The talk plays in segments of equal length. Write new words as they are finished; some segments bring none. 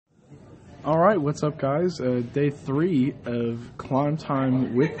All right, what's up, guys? Day 3 of Climb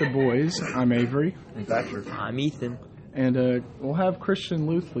Time with the Boys. I'm Avery. I'm Thatcher. I'm Ethan. And we'll have Christian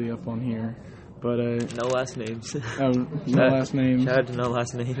Luthley up on here. But, no last names. no last names. Shout out to no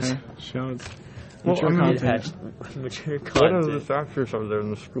last names. Shout out. Mature Well, content. Mature What content. are the factors are there in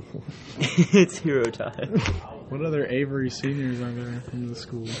the school? It's hero time. What other Avery seniors are there from the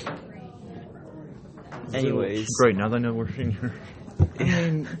school? Anyways. Great, now that I know we're senior. I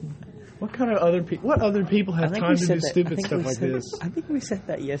mean, what other people have time to do stupid stuff like this? I think we said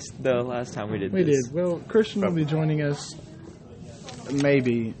that the last time we did We this. did. Well, Christian will be joining us,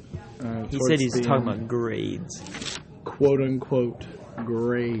 maybe. He said he's talking about grades. Quote-unquote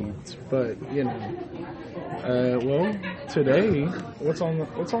grades. But, you know. Well, today, what's on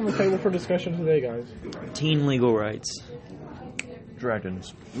the table for discussion today, guys? Teen legal rights.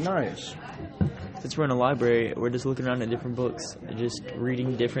 Dragons. Nice. Since we're in a library, we're just looking around at different books, and just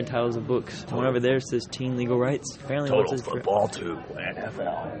reading different titles of books. One over there says teen legal rights. Apparently, Total Football 2,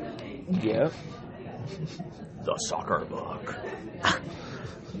 NFL. Yep. The soccer book.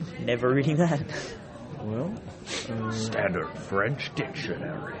 Never reading that. Well, Standard French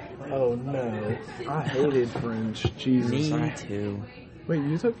dictionary. oh no. I hated French. Jesus. Me too. Wait,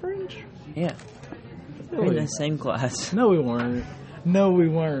 you took French? Yeah. We're in Really? the same class. No, we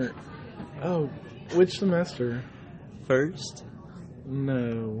weren't. Oh, which semester? First.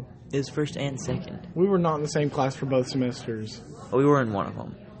 No. It was first and second. We were not in the same class for both semesters. Oh, we were in one of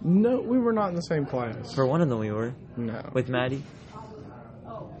them. No, we were not in the same class. For one of them we were. No. With Maddie.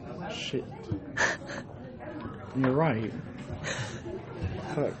 Shit. You're right.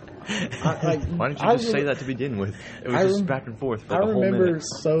 Fuck. Why didn't you just say that to begin with? It was just back and forth for I like a whole remember minute.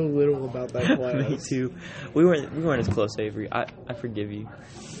 so little about that class. Me too. We weren't as close, Avery. I forgive you.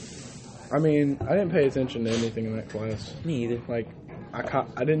 I mean, I didn't pay attention to anything in that class. Me either. Like,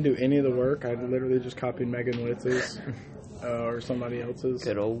 I didn't do any of the work. I literally just copied Megan Witz's or somebody else's.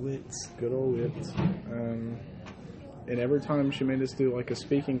 Good old wits. Good old Witz. And every time she made us do like a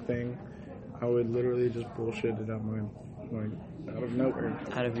speaking thing, I would literally just bullshit it out out of nowhere.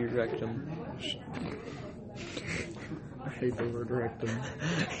 Out of your rectum. I hate the word rectum.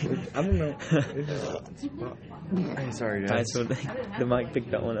 I don't know. It just, Hey, sorry, guys. Nice one. The mic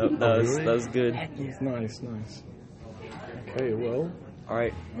picked that one up. That was good. it's nice. Okay, well.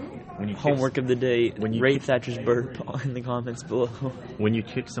 Alright. When you Homework of the day. when you Rate kick- Thatcher's burp in the comments below. When you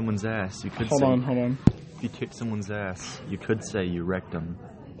kick someone's ass, you could Hold say... on. If you kick someone's ass, you could say you wrecked them.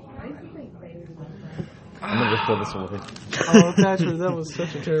 I'm gonna just throw this away. Oh, Thatcher, that was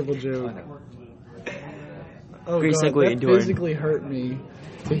such a terrible joke. Oh, Great God, segue that into our- physically hurt me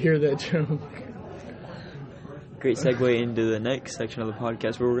to hear that joke. Great segue into the next section of the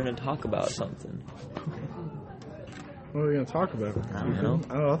podcast where we're going to talk about something. What are we going to talk about? I don't know.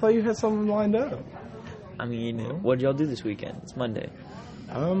 Oh, I thought you had something lined up. I mean, what did y'all do this weekend? It's Monday.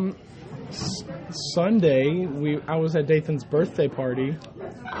 Sunday, I was at Dathan's birthday party.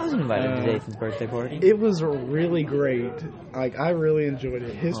 I was invited to Dathan's birthday party. It was really great. Like, I really enjoyed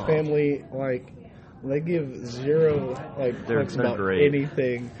it. His family, like, they give zero, like, They're fucks about great.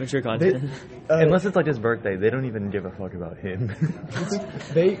 anything. What's your content? Unless it's like his birthday, they don't even give a fuck about him.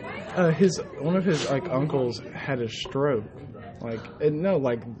 One of his like uncles had a stroke,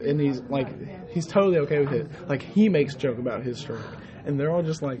 and he's totally okay with it. Like, he makes joke about his stroke, and they're all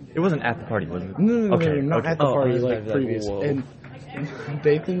just like, It wasn't at the party, was it? no, Okay, not okay. at the Oh, party, I was like like, previous. whoa. And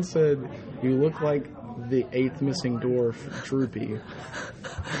Dathan said, "You look like the 8th missing dwarf, Droopy,"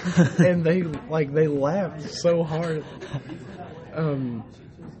 and they laughed so hard.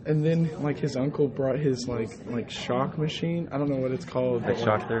 And then, like, his uncle brought his, like shock machine. I don't know what it's called. Like but,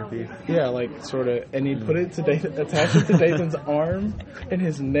 shock therapy. Yeah, like, sort of. And he put it to Dathan, attached it to Dathan's arm and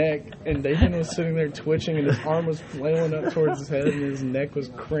his neck. And Dathan was sitting there twitching, and his arm was flailing up towards his head, and his neck was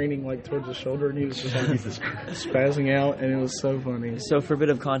craning, like, towards his shoulder. And he was just, like, spazzing out, and it was so funny. So, for a bit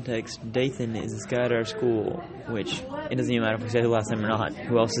of context, Dathan is this guy at our school, which it doesn't even matter if we say the last name or not.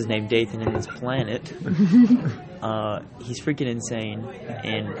 Who else is named Dathan in this planet? He's freaking insane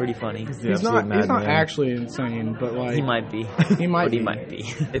and pretty funny. He's not actually insane, but, like... He might be. He might But be. he might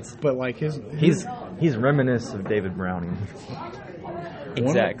be. But, like, He's reminiscent of David Browning.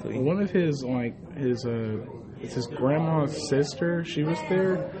 Exactly. One of his, like, it's his grandma's sister. She was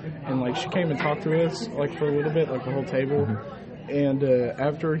there, and, like, she came and talked to us, like, for a little bit, like, the whole table. And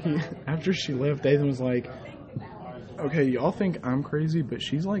after she left, Dathan was like, "Okay, y'all think I'm crazy, but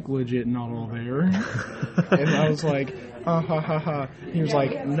she's, like, legit not all there." And I was like, ha ha ha. He was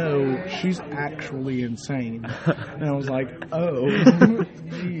like, "No, she's actually insane." And I was like, "Oh,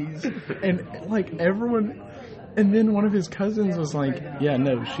 jeez." And, like, everyone And then one of his cousins was like, yeah,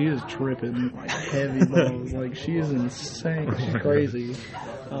 no, she is tripping, like, heavy balls. Like, she is insane. She's crazy.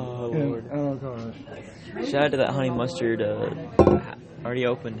 Oh, Lord. Oh, gosh. Shout out to that honey mustard, already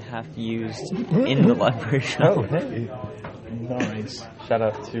opened, half used, in the library shop. Oh, hey. Nice. Shout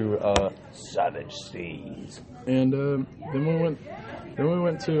out to Savage Seas. And then we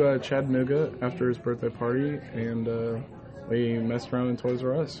went to Chattanooga after his birthday party, and we messed around in Toys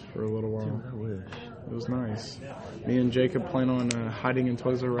R Us for a little while. I wish. It was nice. Me and Jacob plan on hiding in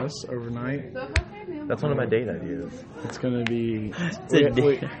Toys R Us overnight. That's one of my date ideas. It's gonna be.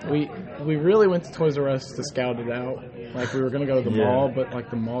 a We really went to Toys R Us to scout it out. Like, we were gonna go to the mall, but like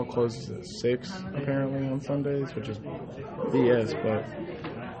the mall closes at 6 apparently on Sundays, which is BS. But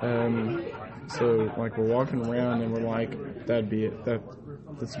so like we're walking around and we're like, that'd be it.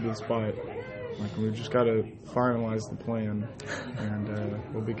 This would be the spot. Like, we just gotta finalize the plan,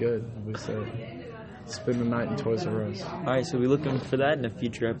 and we'll be good. We'll be set. Spend the night in Toys R Us. Alright, so we're looking for that in a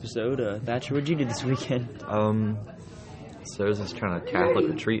future episode. Thatcher, what'd you do this weekend? So there's this kind of Catholic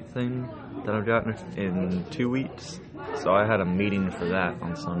retreat thing that I've got in 2 weeks. So I had a meeting for that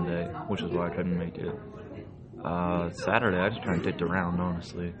on Sunday, which is why I couldn't make it. Saturday, I just kind of dicked around,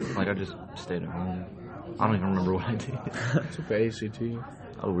 honestly. Like, I just stayed at home. I don't even remember what I did. Took the ACT.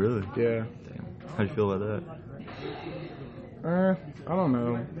 Oh, really? Yeah. Damn. How'd you feel about I don't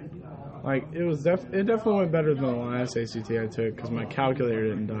know. Like, it definitely went better than the last ACT I took because my calculator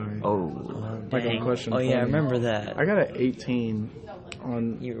didn't die. that? Oh. Like Dang. on question Oh, yeah, I 20. remember that. I got an 18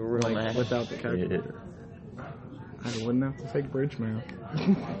 on, You were real mad. without the calculator. I wouldn't have to take bridge math.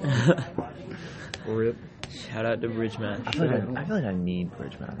 Rip. Shout out to Bridge Match. I feel like I need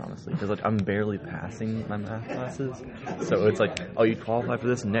bridge math, honestly, because like I'm barely passing my math classes. So it's like, oh, you qualify for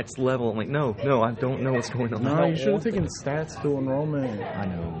this next level. I'm like, no, I don't know what's going on. No, you should have taken stats dual enrollment I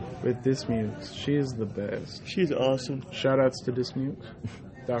know. with Dismukes. She is the best. She's awesome. Shout outs to Dismukes.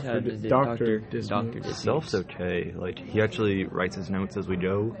 Dr. Dismukes. Dr. Dismukes. Self's okay. Like, he actually writes his notes as we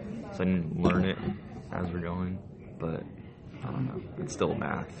go, so I didn't learn it as we're going. But I don't know. It's still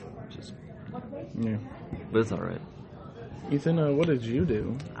math. Just, Yeah. but it's all right. Ethan, what did you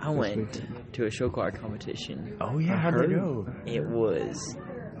do? I went to a show choir competition. Oh yeah, how'd it go? It was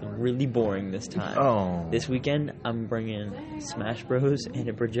really boring this time. Oh. This weekend, I'm bringing Smash Bros. And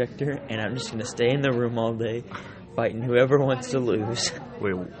a projector, and I'm just going to stay in the room all day fighting whoever wants to lose.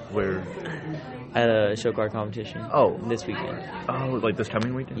 Wait, where? At a show choir competition. Oh. This weekend. Oh, like this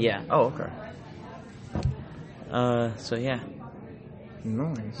coming weekend? Yeah. Oh, okay. So yeah.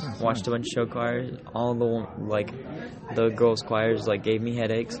 Nice. Watched a bunch of show choirs. All the girls' choirs gave me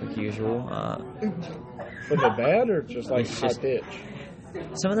headaches like usual. Was it bad or just like It's high just- pitch?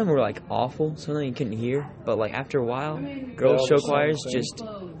 Some of them were awful. Some of them you couldn't hear. But after a while, all girls' show just sound choirs the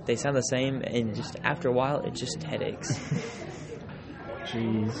same. they sound the same, and just after a while, it just headaches.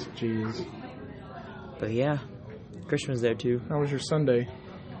 Jeez. But yeah, Christian was there too. How was your Sunday?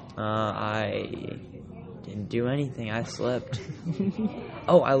 I didn't do anything. I slept.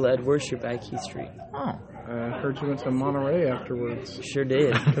 Oh, I led worship at Keith Street. Oh. I heard you went to Monterey afterwards. Sure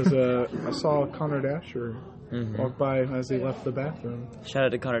did. Because I saw Connor Dasher Mhm. walk by as he left the bathroom. Shout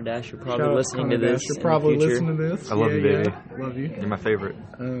out to Connor Dash. You're probably Shout out listening Connor to this. Dasher. in Probably the future. listening to this. I love you, baby. Love you. You're my favorite.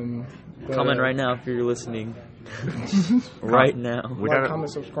 But, Comment right now if you're listening. Right now. We Like, gotta,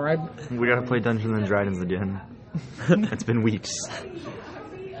 comment, subscribe. we gotta play Dungeons and Dragons again. It's been weeks.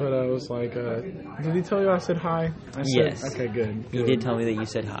 But I was like, did he tell you I said hi? I said, Yes. Okay, good. You did tell me that you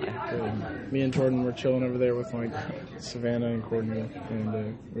said hi. Good. Me and Jordan were chilling over there with Savannah and Courtney,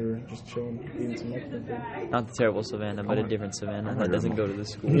 and we were just chilling, eating some Mexican food. Not the terrible Savannah, but a different Savannah that doesn't go to the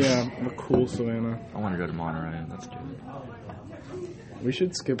school. Yeah, the cool Savannah. I want to go to Monterey. That's good. We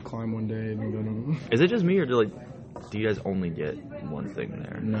should skip climb one day and go to. Is it just me, or do you guys only get one thing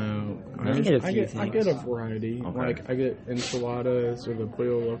there? No, I get a few I get things. a variety. Okay. Like I get enchiladas or the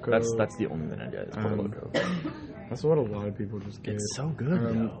pollo loco. That's the only thing I get. Is Pollo Loco. That's what a lot of people just get. It's so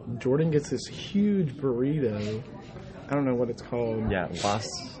good. Jordan gets this huge burrito. I don't know what it's called. Yeah,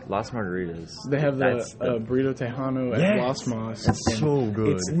 Las Margaritas. They have That's the burrito tejano at Yes! Las Mas. It's and so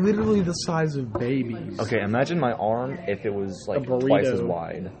good. It's literally the size of babies. Okay, imagine my arm if it was burrito. twice as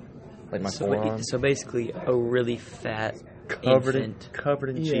wide, like my forearm. So basically, a really fat Covered in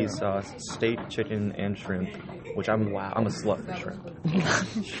infant. cheese sauce, steak, chicken, and shrimp. Which I'm a slut for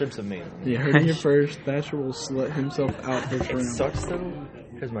shrimp. Shrimp's amazing. You heard it here first. Thatcher will slut himself out for It shrimp. sucks though,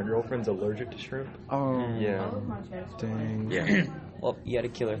 because my girlfriend's allergic to shrimp. Oh, Yeah. dang. Yeah. Well, you had a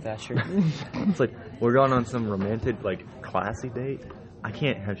killer, Thatcher. It's like we're going on some romantic, classy date. I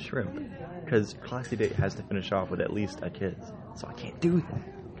can't have shrimp because classy date has to finish off with at least a kiss. So I can't do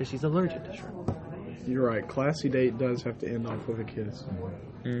that because she's allergic to shrimp. You're right. Classy date does have to end off with a kiss.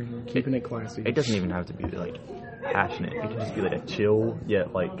 Mm-hmm. Keeping it classy. It doesn't even have to be like passionate. It can just be like a chill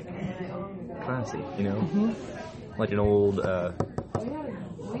yet like classy, you know? Like an old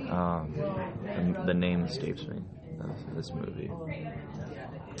the name escapes me of this movie.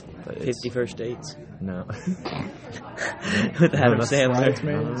 But 50 First Dates No. with Adam that's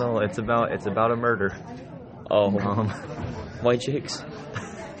Sandler. No, it's about a murder. Oh, White Chicks.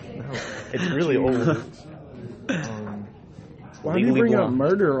 It's really old. Why do you Legally bring up Blonde.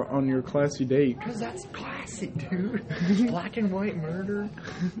 murder on your classy date? Because that's classy, dude. Black and white murder.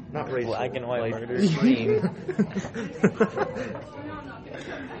 Not racial. Black and white murder.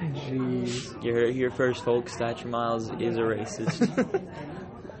 Jeez. You heard it here first, folks. Thatcher Miles is a racist.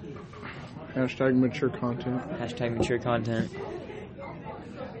 Hashtag mature content. Hashtag mature content.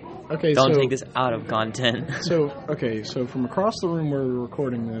 Okay, Don't so take this out of content. so from across the room where we're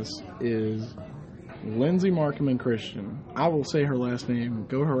recording this is Lindsay Markham and Christian. I will say her last name.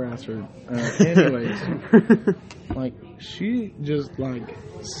 Go harass her. Anyways, like she just like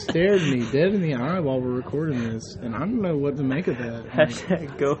stared me dead in the eye while we're recording this, and I don't know what to make of that. Like,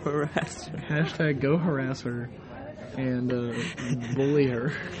 Hashtag go harass her. hashtag go harass her and bully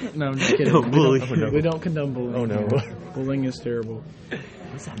her. No, I'm just kidding. Don't bully We don't condone bullying. Oh, no. here. Bullying is terrible.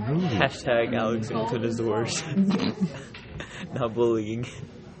 What's that movie? Hashtag Alex Hamilton is the worst. Not bullying.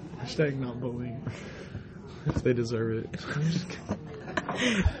 Hashtag not bullying. If they deserve it.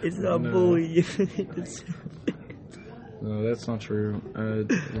 It's not No. bullying if they deserve it. No, that's not true.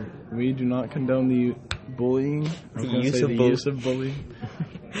 We do not condone the bullying. I was The gonna use say of the bull- use of bullying.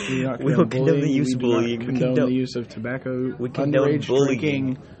 We do not We don't condone the bullying. use We of do not bullying. We condone condone- the use of tobacco, We condone underage bullying.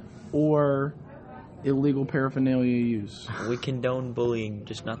 drinking, or illegal paraphernalia use. We condone bullying,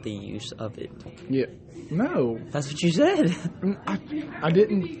 just not the use of it. Yeah. No. That's what you said. I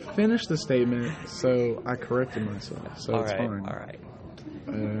didn't finish the statement, so I corrected myself. So it's fine. All right.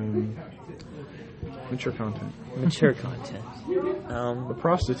 Mature content. Mature content. But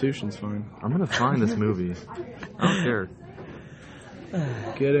prostitution's fine. I'm gonna find this movie. I don't care.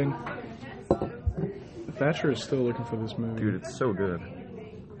 Kidding. Thatcher is still looking for this movie. Dude, it's so good.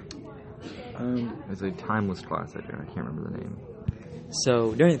 It's a timeless classic, and I can't remember the name.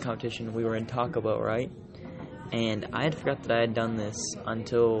 So during the competition, we were in Taco Bell, right? And I had forgot that I had done this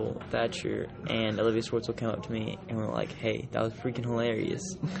until Thatcher and Olivia Schwartzel came up to me and were like, "Hey, that was freaking hilarious."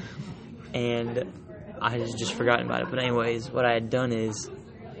 And I had just forgotten about it. But anyways, what I had done is,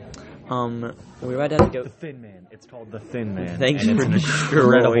 we were about to have to go. The Thin Man. It's called The Thin Man. Thank and you it's for an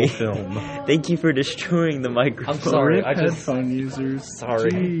destroying. incredible film. Thank you for destroying the microphone. I'm sorry. Rip I just- headphone users.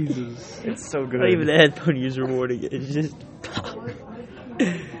 Sorry. Jesus. It's so good. Not even the headphone user warning. It's just.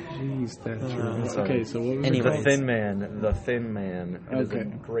 Jeez, Thatcher. sorry. Okay, so what was Anyway. it The called? Thin Man. The Thin Man. It is a Okay.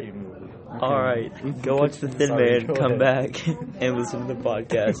 great movie. All right, go watch The Thin Sorry, Man, go come ahead. back, and listen to the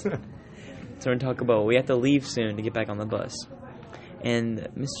podcast. So we're going to talk about, we have to leave soon to get back on the bus. And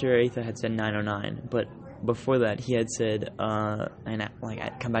Mr. Atha had said 9:09, but before that he had said,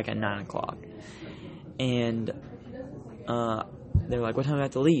 I'd come back at 9 o'clock. And they were like, what time do I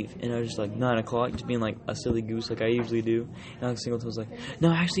have to leave? And I was just like, 9 o'clock, just being like a silly goose like I usually do. And Alex Singleton was like,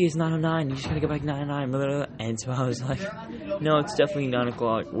 no, actually it's 9:09, you just gotta get back 9:09, blah, blah, blah. And so I was like, no, it's definitely 9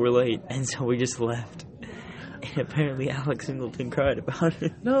 o'clock, we're late. And so we just left. And apparently Alex Singleton cried about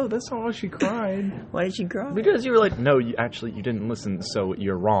it. No, that's not why she cried. Why did she cry? Because you were like, no, you didn't listen, so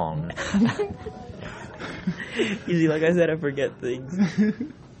you're wrong. Usually, like I said, I forget things.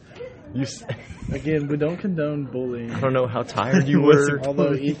 Again, we don't condone bullying. I don't know how tired you were.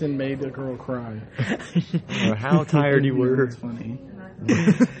 Although Ethan made a girl cry. Or how tired you were. It's funny.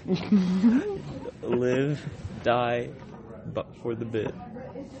 Live, die, but for the bit.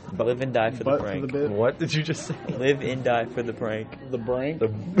 Live and die for the But for prank. the bit. What did you just say? Live and die for the prank. The brank.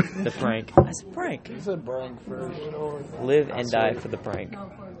 The prank. I said prank. You said brank first. Live and die for the prank.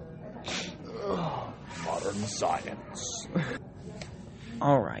 Modern science.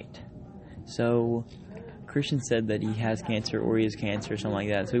 Alright. So, Christian said that he has cancer or he has cancer or something like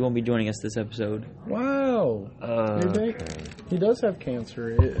that, so he won't be joining us this episode. Wow. Okay. He does have cancer,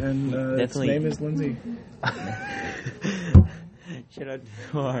 and its Definitely. name is Lindsay. Shout out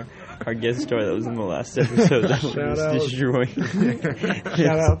to our guest star that was in the last episode that Shout was out. destroying.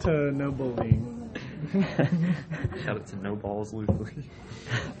 Shout out to No Bullying. Shout out to No Balls Loosely.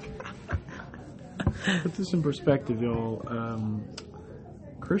 Put this in perspective, y'all.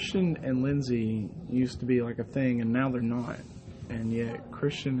 Christian and Lindsay used to be like a thing, and now they're not. And yet,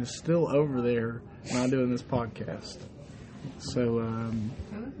 Christian is still over there not doing this podcast. So,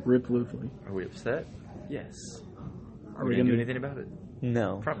 rip Loosely. Are we upset? Yes. Are we we going to do gonna- anything about it?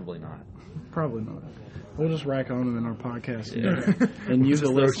 No. Probably not. Probably not. We'll just rack on them in our podcast, and you, the Just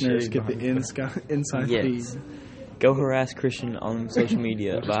throw listeners, shade get the behind inside Yes. feed. Go harass Christian on social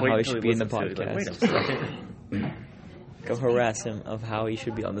media about how he should be in the podcast. Wait a second. Go harass him of how he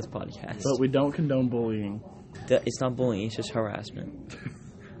should be on this podcast. But we don't condone bullying. It's not bullying, it's just harassment.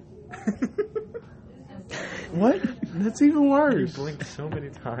 What? That's even worse. blinked so many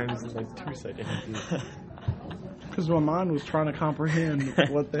times in like 2 seconds. Because my mind was trying to comprehend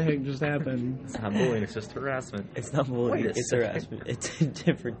what the heck just happened. It's not bullying, it's just harassment. It's not bullying, Wait a it's second. harassment. It's a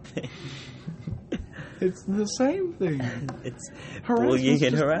different thing. It's the same thing. It's Harassment's bullying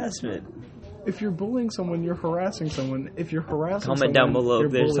and just- harassment. If you're bullying someone, you're harassing someone. If you're harassing Comment someone, down below you're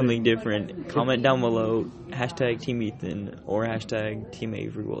if there's something bullying. different. Comment down below, hashtag Team Ethan or hashtag Team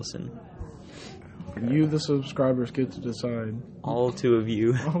Avery Wilson. You, the subscribers, get to decide. All two of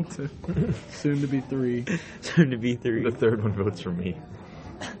you, All two. Soon to be 3. soon to be 3. The third one votes for me.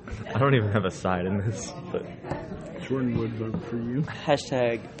 I don't even have a side in this, but Jordan would vote for you.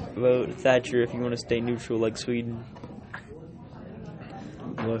 Hashtag vote Thatcher if you want to stay neutral like Sweden.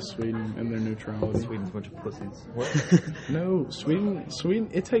 Less Sweden and their neutrality. Sweden's a bunch of pussies. No, Sweden.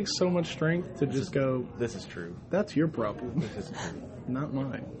 It takes so much strength to just go. This is true. That's your problem, This is true. not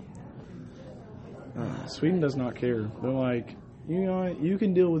mine. Sweden does not care. They're like, you know, what? You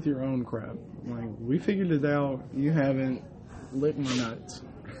can deal with your own crap. Like, we figured it out. You haven't. Lick my nuts.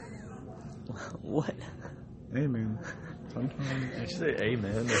 What? Hey, man. Sometimes Did you say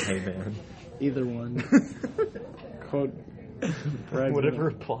amen or hey man? either one. Quote. Brad, Whatever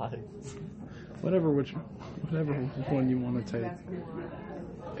applies. whatever one you want to take.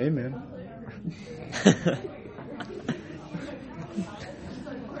 Amen.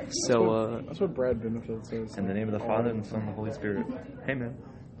 So, That's what Brad Benefit says. In the name of the Father and the Son and the Holy Spirit. Hey man.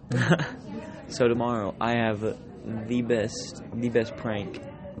 so tomorrow I have the best prank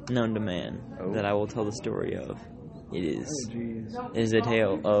known to man that I will tell the story of. It is Jeez. it is a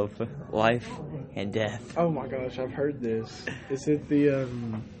tale of life and death. Oh my gosh, I've heard this. Is it the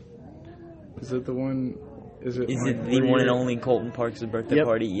Is it the one? Is it? Is like it the where one and you're- only Colton Parks' birthday Yep,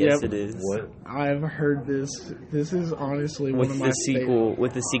 party? Yes, yep. it is. What? I've heard this. This is honestly one With of the my sequel,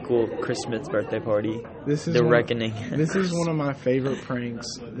 with the sequel, Chris Smith's birthday party, This is The one- Reckoning. This is one of my favorite pranks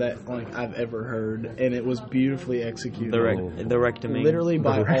that like I've ever heard, and it was beautifully executed. the rectoming. Literally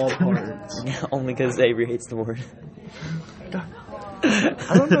by all parts. Only because Avery hates the word.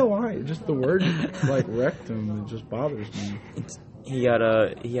 I don't know why. Just the word like rectum, it just bothers me. He got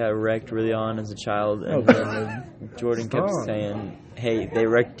wrecked really on as a child, and Oh, God. Jordan kept Stop. saying, "Hey, they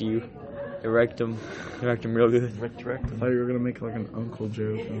wrecked you. They wrecked him. They wrecked him real good." I thought you were gonna make like an uncle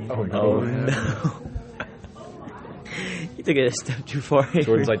joke. Oh, no. Oh no! He took it a step too far.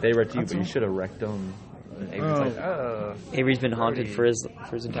 Jordan's like, they wrecked you, but you should have wrecked them. And Avery's like, oh. Avery's been haunted for his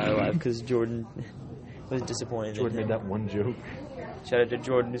entire life because Jordan was disappointed. Jordan in made him. that one joke. Shout out to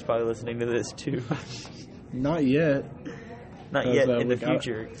Jordan, who's probably listening to this too. Not yet. Not Because, yet in we the gotta-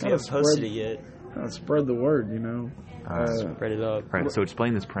 future. 'Cause gotta we haven't posted spread- it yet. Spread the word, you know. Spread it up. Right, so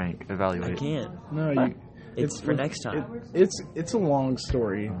explain this prank. I Evaluate. can't. No, you. It's for next time. It's a long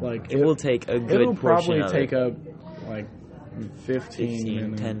story. Like It will take a good It'll portion probably of take it. up like 15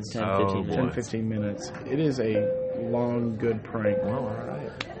 10, minutes. 10, Oh, 15 boy. 10, minutes. 15 minutes. It is a long, good prank. Well, alright.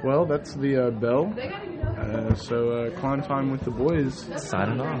 Well, that's the bell. So climb time with the boys.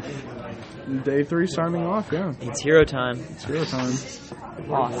 Signing off. Day 3 signing off, yeah. It's hero time. It's your time.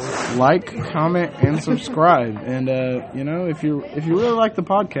 Like, comment, and subscribe. And, you know, if you really like the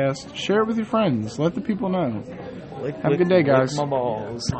podcast, share it with your friends. Let the people know. Have a good day, guys. Lick my balls.